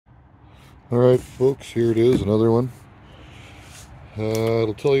Alright folks, here it is, another one.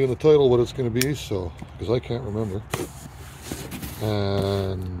 It'll tell you in the title what it's going to be, so, because I can't remember.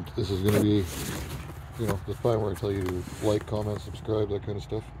 And this is going to be, you know, the time where I tell you to like, comment, subscribe, that kind of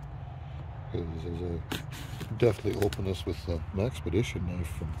stuff. Because I definitely open this with an Expedition knife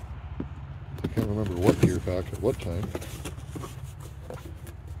from, I can't remember what Gearpack at what time.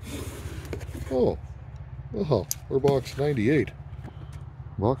 Oh, well, we're box 98.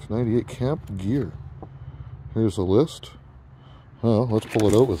 Box 98 camp gear. Here's a list. Well, let's pull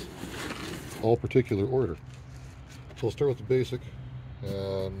it out with all particular order. So I'll start with the basic,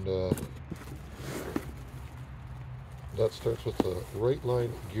 and that starts with the Right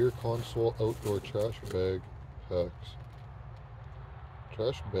Line Gear Console Outdoor Trash Bag Packs.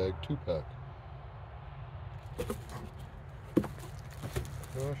 Trash Bag 2-pack.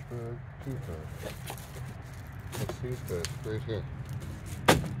 Trash Bag 2-pack. What's these guys? Right here.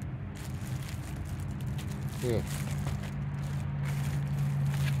 Yeah.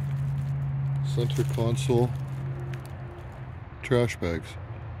 Center console trash bags.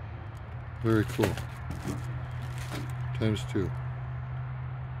 Very cool. ×2.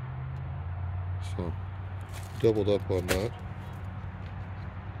 So, doubled up on that.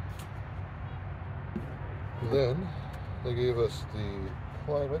 Then, they gave us the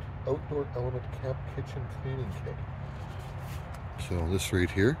Climate Outdoor Element Camp Kitchen Cleaning Kit. So, this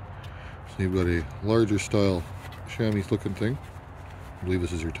right here. So, you've got a larger style chamois looking thing. I believe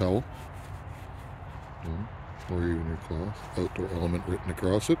this is your towel. Or even your cloth. Outdoor Element written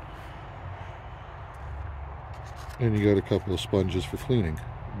across it. And you got a couple of sponges for cleaning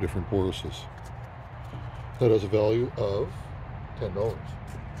different porises. That has a value of $10.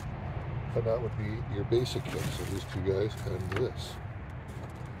 And that would be your basic kit. So these two guys and this.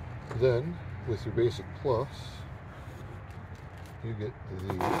 Then with your basic plus, you get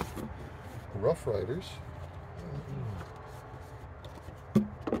the Rough Riders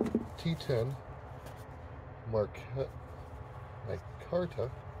T10 Micarta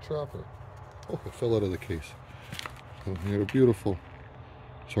Trapper. Oh, it fell out of the case. So you got a beautiful.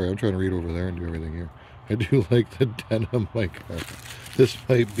 Sorry, I'm trying to read over there and do everything here. I do like the denim micarta. This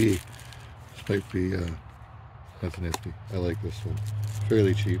might be. That's nifty. I like this one.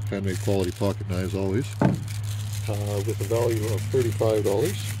 Fairly cheap. Handmade quality pocket knives always. With a value of $35.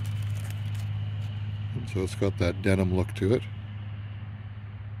 And so it's got that denim look to it.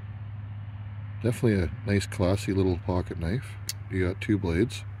 Definitely a nice classy little pocket knife. You got two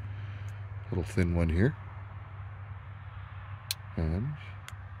blades. Little thin one here. And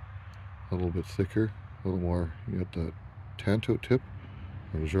a little bit thicker. A little more. You got the tanto tip.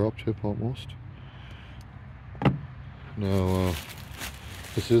 Or the drop tip almost. Now,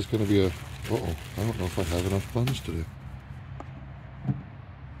 this is going to be a... Uh-oh. I don't know if I have enough buns today.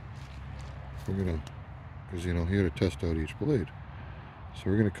 We're going to... Because, you know, you got to test out each blade. So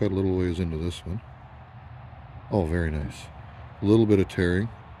we're going to cut a little ways into this one. Oh, very nice. A little bit of tearing,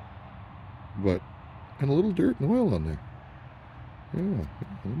 but and a little dirt and oil on there. Yeah,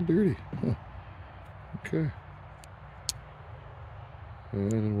 a little dirty. Huh. Okay.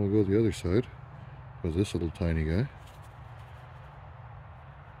 And then we'll go the other side with this little tiny guy.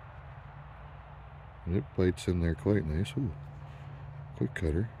 And it bites in there quite nice. Ooh, quick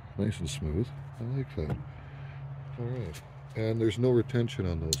cutter, nice and smooth. I like that. All right. And there's no retention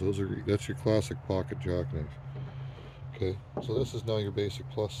on those. That's your classic pocket jackknife. Okay, so this is now your basic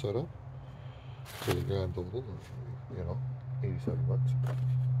plus setup. So the grand total of, you know, 87 bucks.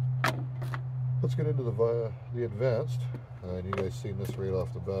 Let's get into the advanced. And you guys seen this right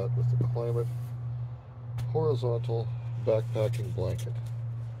off the bat with the Climate Horizontal Backpacking Blanket.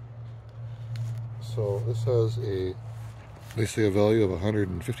 So this has they say a value of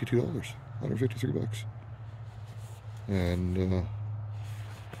 $152, 153 bucks. And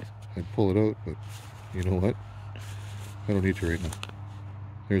I'd pull it out, but you know what? I don't need to right now.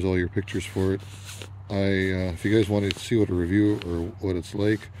 There's all your pictures for it. If you guys want to see what a review or what it's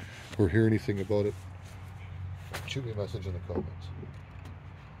like, or hear anything about it, shoot me a message in the comments.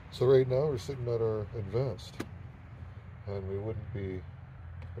 So right now we're sitting at our advanced, and we wouldn't be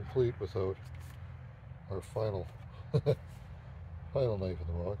complete without our final final knife in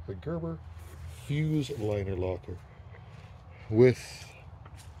the lock, the Gerber Fuse Liner Locker, with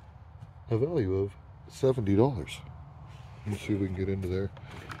a value of $70. Let's see if we can get into there.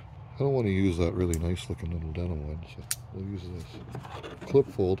 I don't want to use that really nice looking little denim one, so we'll use this clip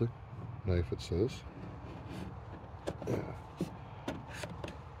folder knife, it says. Yeah.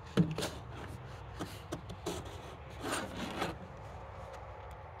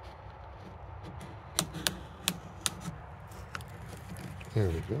 There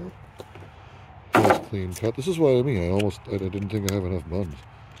we go. clean cut. This is what I mean. I didn't think I have enough buns.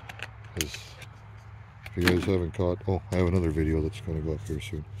 Because if you guys haven't caught, oh, I have another video that's going to go up here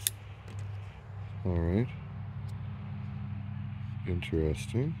soon. Alright.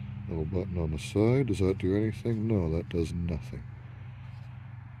 Interesting. Little button on the side. Does that do anything? No, that does nothing.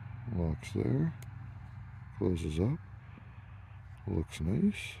 Locks there. Closes up. Looks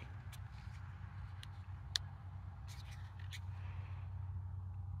nice.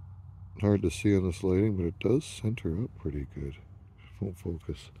 Hard to see on this lighting, but it does center up pretty good. Won't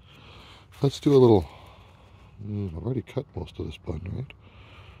focus. Let's do a little... I've already cut most of this bun, right?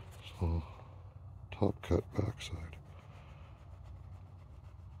 So, top cut, backside.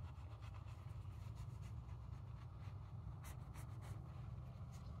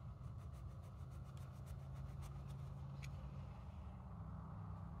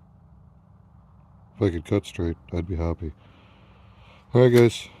 If I could cut straight, I'd be happy. Alright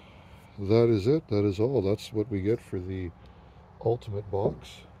guys, that is it. That is all. That's what we get for the Ultimate box.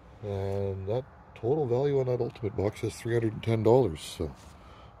 And that total value on that Ultimate box is $310. So,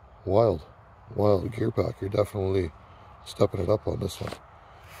 wild Gearpack. You're definitely stepping it up on this one.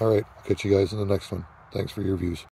 Alright, I'll catch you guys in the next one. Thanks for your views.